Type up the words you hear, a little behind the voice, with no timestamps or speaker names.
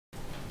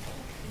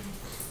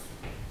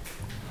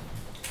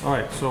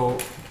Alright, so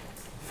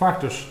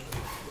factors.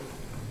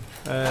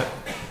 So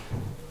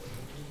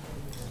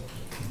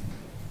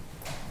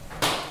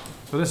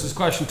this is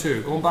question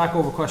 2. Going back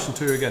over question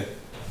 2 again.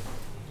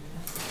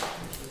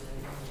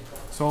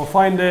 So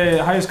find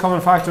the highest common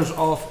factors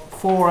of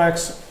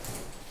 4x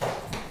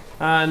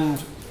and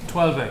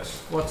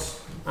 12x.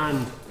 What's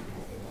and?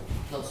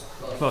 Plus.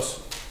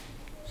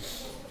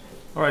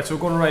 Alright, so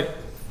we're going to write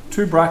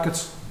 2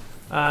 brackets.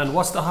 And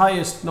what's the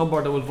highest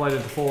number that will divide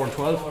into 4 and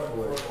 12?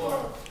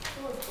 4.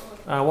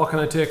 What can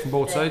I take from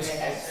both sides?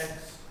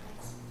 X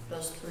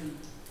plus 3.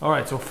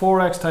 Alright, so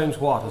 4x times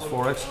what is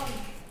 4x?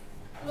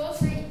 Plus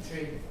 3.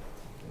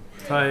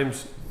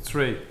 Times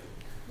 3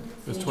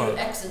 is 12.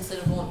 X instead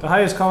of 1. The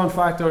highest common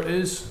factor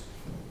is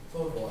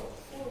 4.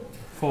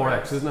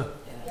 4x, isn't it?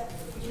 Yeah.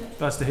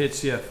 That's the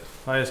HCF.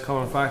 Highest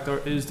common factor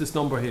is this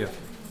number here.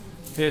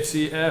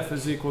 HCF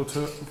is equal to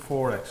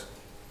 4x.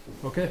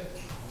 Okay?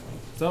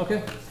 Is that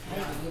okay?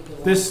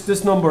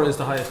 This number is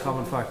the highest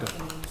common factor.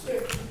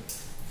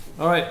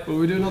 Alright, will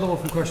we do another one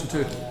from question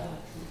 2?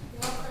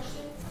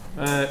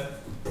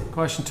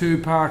 Question 2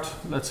 part,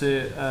 let's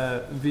say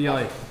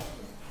VI.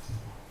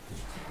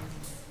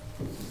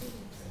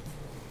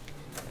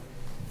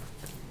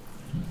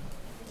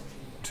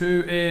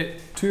 Two a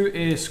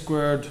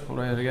squared, I'll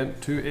write it again,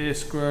 2a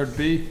squared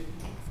b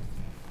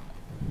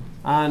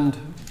and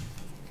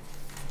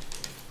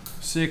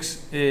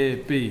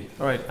 6ab.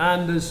 Alright,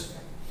 and is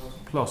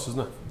plus,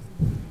 isn't it?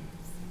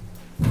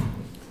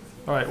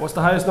 Alright, what's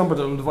the highest number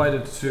that will divide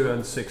into 2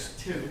 and 6?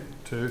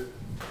 2.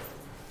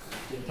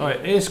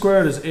 Alright, a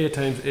squared is a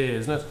times a,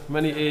 isn't it? How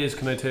many a's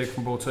can I take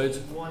from both sides?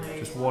 1a.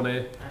 Just one a.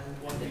 And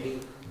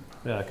 1b.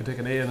 Yeah, I can take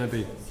an a and a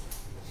b.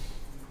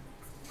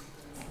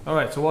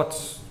 Alright, so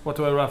what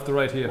do I have to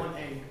write here?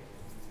 1a.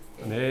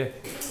 An a.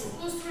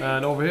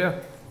 And over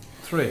here?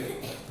 3.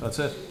 That's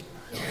it.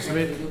 So do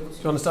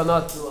you understand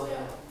that?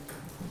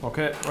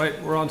 Okay, right,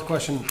 we're on to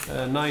question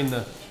 9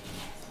 now.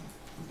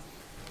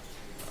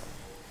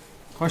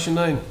 Question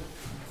 9.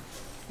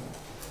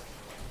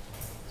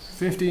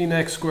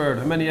 15x squared.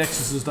 How many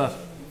x's is that?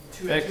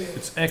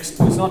 It's x.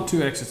 It's not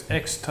 2x. It's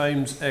x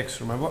times x.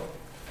 Remember,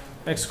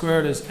 x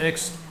squared is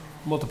x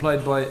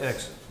multiplied by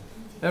x.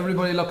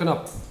 Everybody looking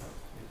up.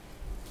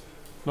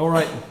 No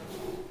writing.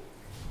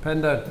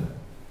 Pen down.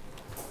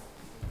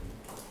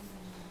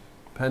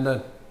 Pen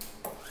down.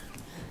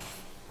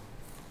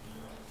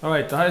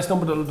 Alright, the highest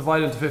number that will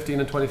divide into 15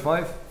 and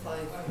 25. 5.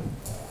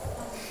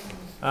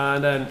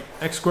 And then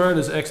x squared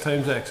is x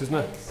times x, isn't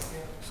it?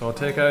 So I'll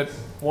take out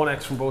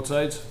 1x from both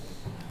sides.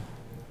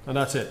 And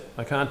that's it.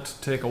 I can't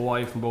take a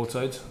y from both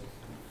sides.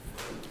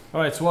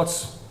 Alright, so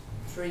what's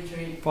 3.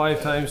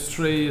 5 times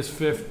 3 is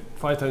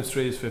 5 times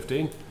 3 is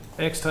 15.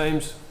 X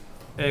times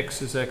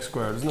x is x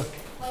squared, isn't it?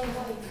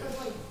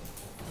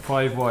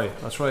 5y.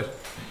 That's right.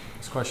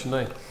 That's question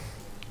 9.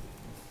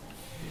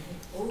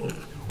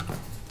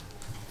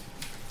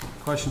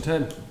 Question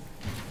 10.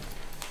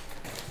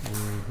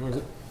 Where is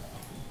it?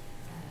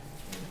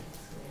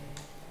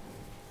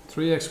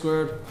 3x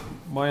squared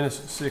minus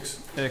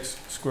 6x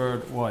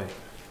squared y.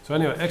 So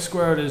anyway, x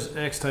squared is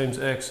x times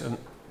x and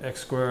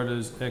x squared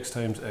is x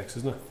times x,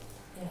 isn't it?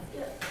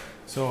 Yeah.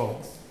 So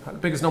the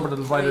biggest number to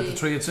divide into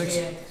 3 and 6?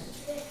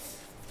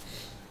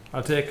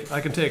 I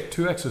can take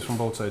 2 x's from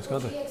both sides,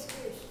 can't I?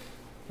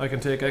 I can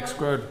take x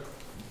squared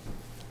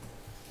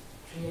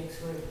 3x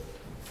squared.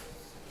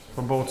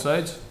 from both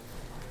sides.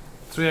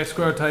 3x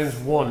squared times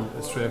 1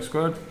 is 3x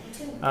squared.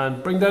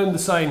 And bring down the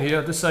sign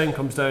here. This sign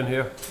comes down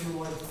here.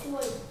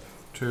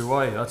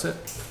 2y, that's it.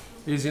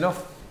 Easy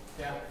enough?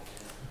 Yeah.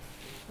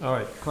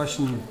 Alright,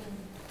 question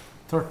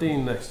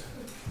 13 next.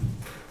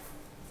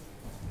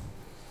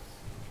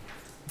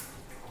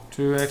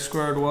 2x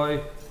squared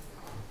y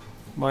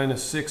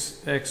minus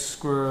 6x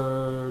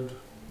squared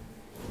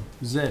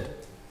z.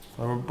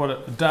 I will put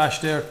a dash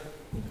there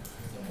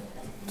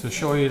to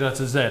show you that's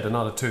a z and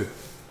not a 2.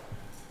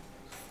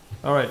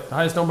 Alright, the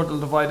highest number to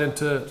divide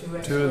into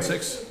 2 and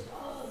 6?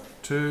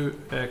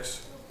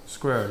 2x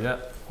squared, yeah.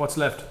 What's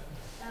left?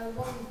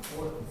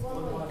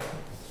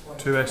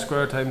 2x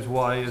squared times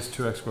y is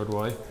 2x squared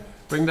y.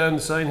 Bring down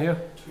the sign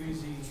here.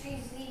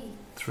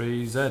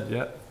 3z,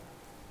 yeah.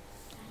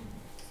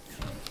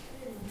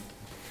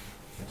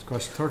 That's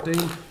question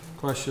 13.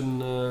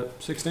 Question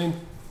 16.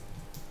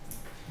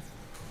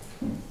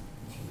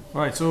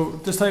 Alright, so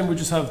this time we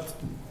just have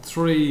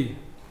 3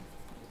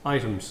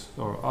 items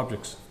or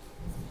objects.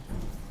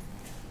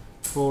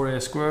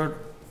 4a squared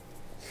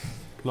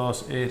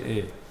plus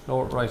 8a.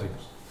 No writing.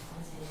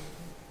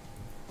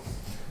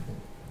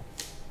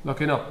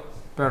 Looking up.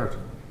 Bernard.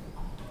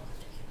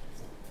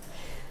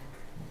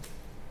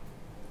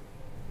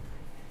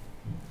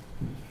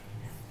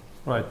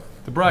 Right,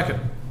 the bracket.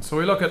 So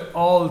we look at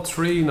all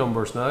 3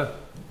 numbers now.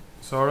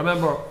 So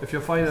remember, if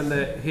you're finding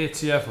the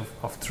HCF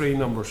of 3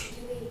 numbers,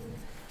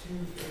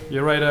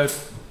 you write out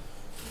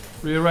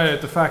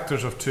the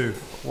factors of 2,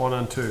 1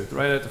 and 2.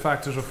 Write out the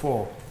factors of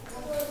 4,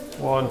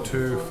 1,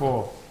 2,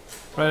 4.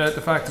 Write out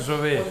the factors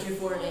of 8. 1, 2,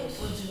 4,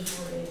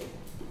 8.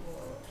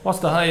 What's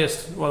the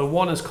highest? Well,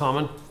 1 is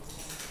common.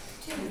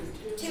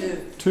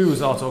 2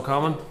 is also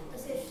common.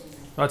 That's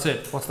it. That's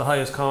it. What's the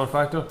highest common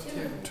factor?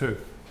 2. Two.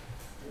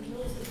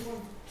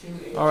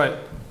 Alright.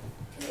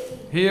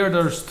 Here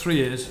there's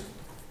 3 A's.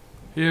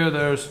 Here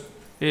there's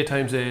A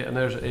times A and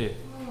there's A.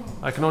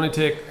 I can only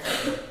take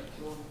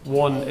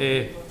 1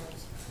 A.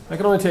 I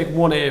can only take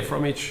 1 A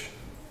from each.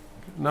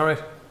 Isn't that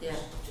right? Yeah.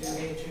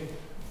 2A, 2.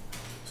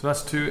 So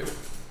that's 2.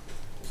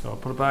 So I'll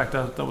put it back.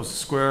 That was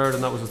squared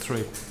and that was a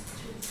 3.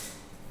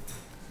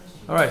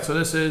 Alright, so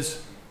this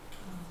is,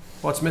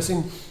 what's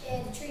missing?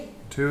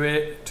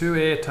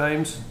 2A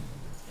times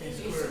A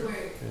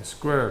squared. A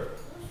squared.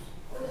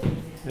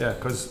 Yeah,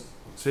 because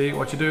see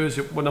what you do is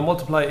when I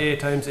multiply A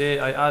times A,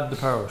 I add the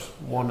powers.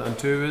 1 and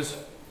 2 is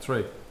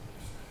 3.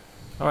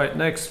 Alright,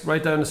 next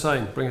write down the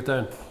sign, bring it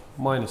down.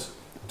 Minus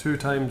 2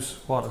 times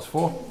what is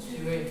 4?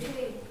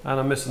 2A. And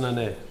I'm missing an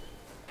A.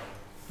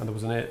 And there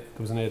was an A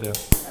there.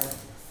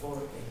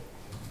 4A.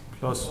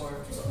 Plus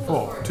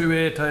 4.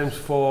 2A times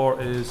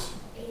 4 is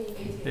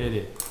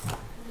 8A.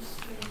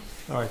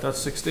 Alright, that's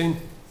 16.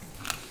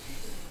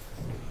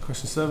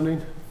 Question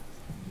 17.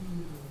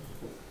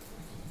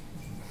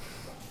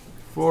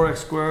 4x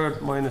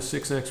squared minus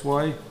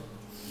 6xy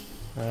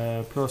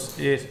plus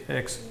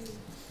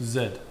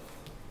 8xz.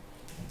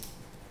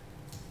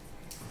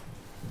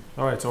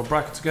 Alright, so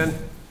brackets again.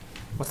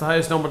 What's the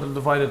highest number to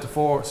divide into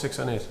 4, 6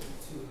 and 8?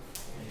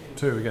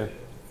 2 again.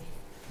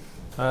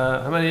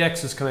 How many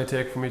x's can I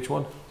take from each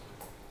one?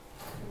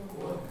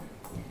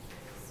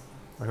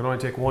 I can only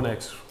take 1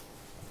 x.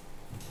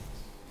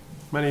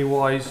 Many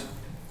y's?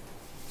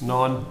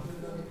 None.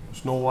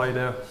 There's no y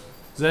there.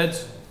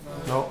 Z's?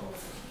 No.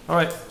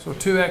 Alright, so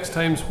 2x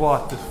times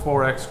what is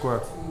 4x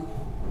squared?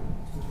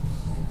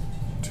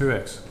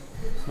 2x.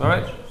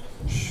 Alright?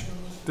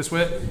 This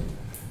way.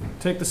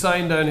 Take the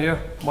sign down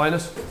here.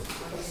 Minus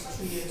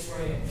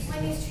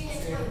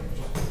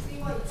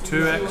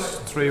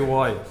 2x,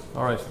 3y.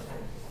 Alright.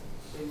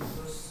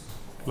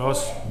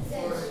 Plus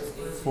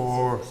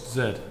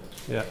 4z.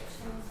 Yeah.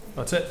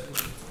 That's it.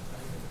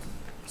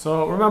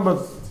 So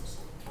remember,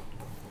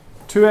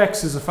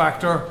 2x is a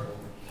factor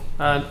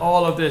and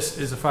all of this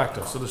is a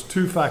factor. So there's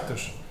 2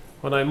 factors.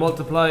 When I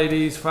multiply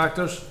these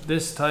factors,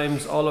 this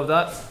times all of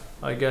that,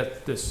 I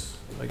get this.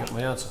 I get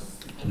my answer.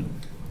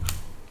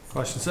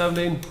 Question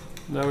 17.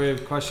 Now we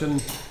have question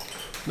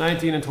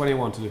 19 and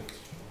 21 to do.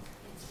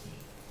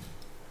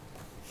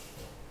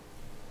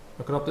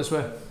 Look it up this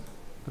way.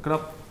 Look it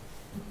up.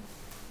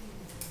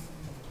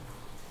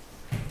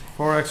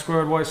 4x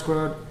squared y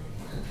squared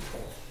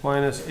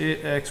minus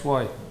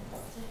 8xy.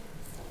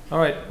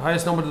 Alright,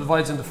 highest number that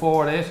divides into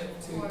 4 and 8?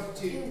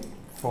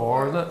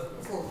 4, isn't it?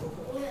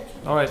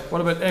 Alright,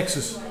 what about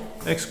x's?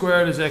 X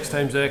squared is x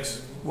times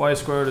x, y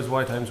squared is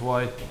y times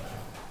y.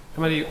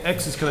 How many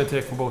x's can I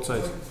take from both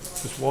sides?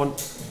 Just 1.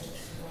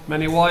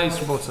 Many y's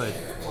from both sides?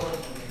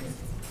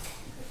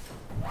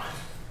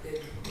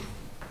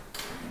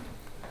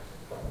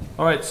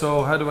 Alright,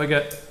 so how do I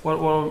get,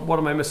 what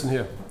am I missing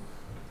here?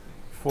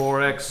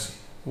 4x,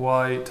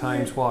 y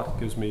times what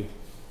gives me,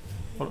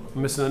 I'm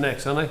missing an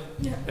x, aren't I?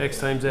 Yeah. X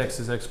times x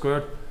is x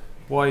squared,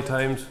 y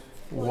times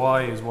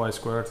y is y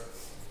squared,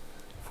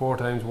 4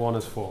 times 1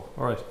 is 4.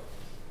 Alright,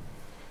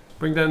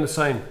 bring down the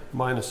sign,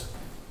 minus.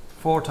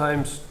 4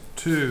 times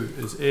 2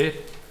 is 8.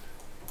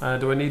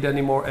 Do I need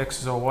any more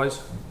x's or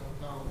y's?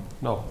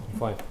 No,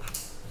 fine.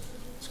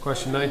 It's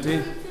question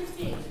 19.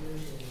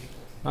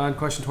 And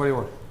question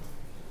 21.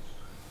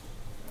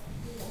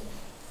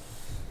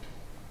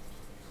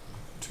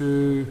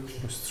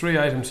 There's 3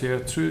 items here.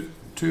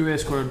 2a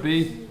squared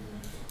b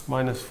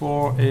minus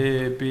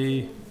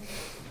 4ab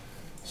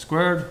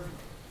squared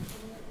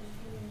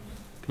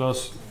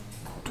plus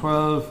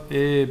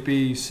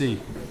 12abc.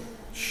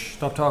 Shh,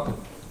 stop talking.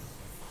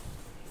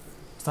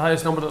 It's the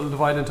highest number that will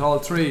divide into all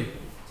 3.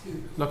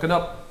 Look it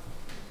up.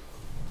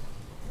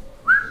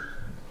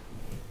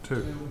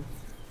 2.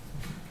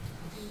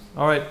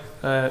 Alright,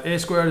 a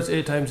squared is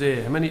a times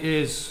a. How many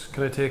a's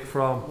can I take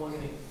from?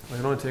 1A. I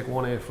can only take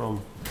 1a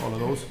from all of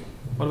those.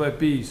 What about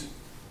b's?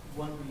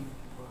 1B.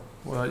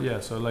 Well, yeah,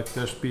 so like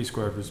there's b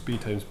squared, there's b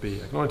times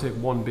b. I can only take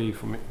 1b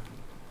from it.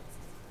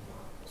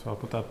 So I'll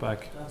put that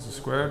back as a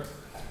squared.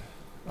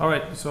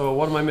 Alright, so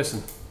what am I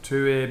missing?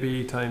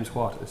 2ab times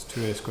what is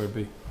 2a squared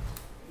b?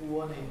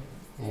 1A.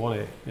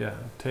 1a, yeah.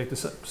 Take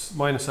the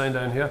minus sign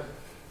down here.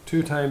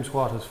 2 times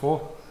what is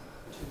 4?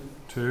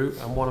 2.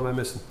 And what am I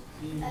missing?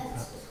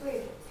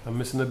 I'm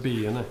missing a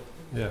b, innit?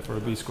 Yeah, for a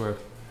b squared.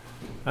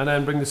 And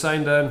then bring the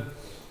sign down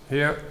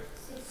here.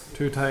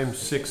 2 times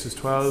 6 is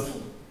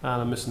 12.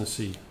 And I'm missing a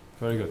c.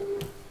 Very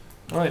good.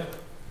 Alright.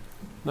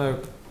 Now,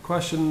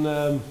 question...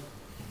 15.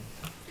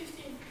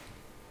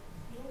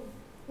 No.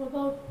 What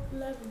about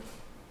 11?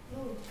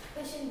 No.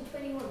 Question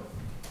 21.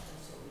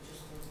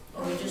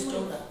 Oh, we just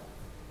done that.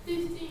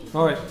 15.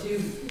 Alright.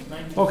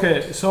 19.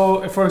 Okay,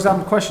 so if, for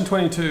example, question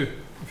 22,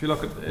 if you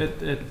look at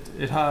it,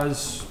 it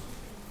has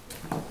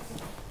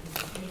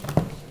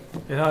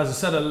a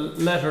set of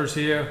letters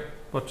here,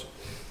 but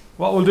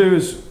what we'll do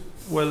is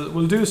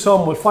we'll do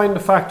some, we'll find the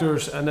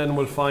factors, and then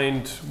we'll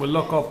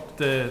look up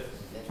the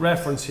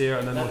reference here,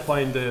 and then we'll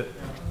find the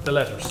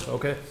letters,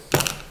 okay?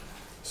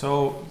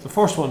 So the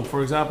first one,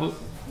 for example,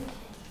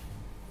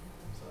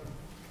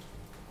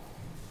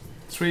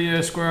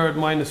 3a squared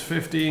minus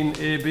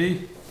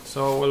 15ab.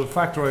 So we'll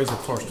factorize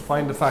it first.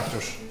 Find the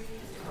factors.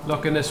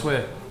 Look in this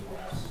way.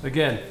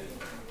 Again,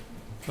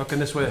 look in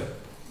this way.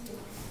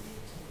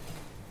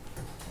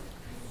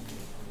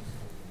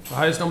 The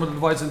highest number that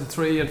divides into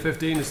 3 and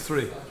 15 is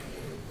 3.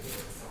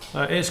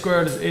 A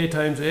squared is a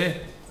times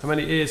a. How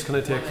many a's can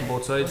I take from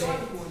both sides?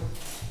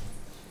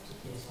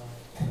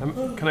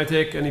 Can I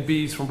take any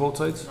b's from both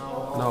sides?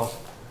 No.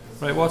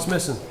 Right, what's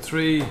missing?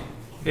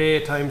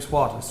 3a times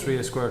what? It's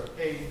 3a squared.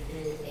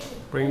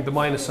 Bring the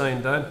minus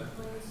sign down.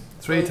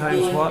 3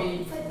 times what?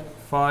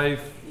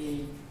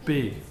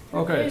 5b.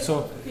 Okay,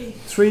 so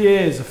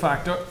 3a is a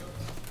factor.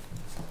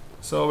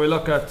 So we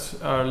look at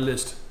our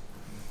list.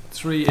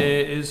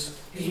 3a is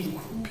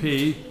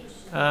p,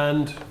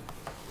 and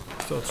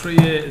so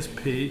 3a is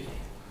p.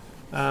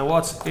 And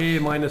what's a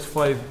minus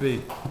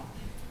 5b?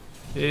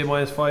 A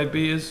minus 5b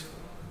is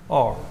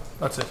r.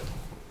 That's it.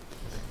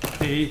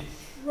 P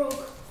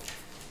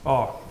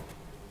r.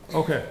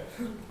 Okay.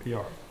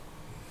 PR.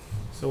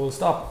 So we'll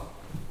stop.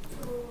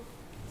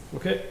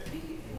 Okay.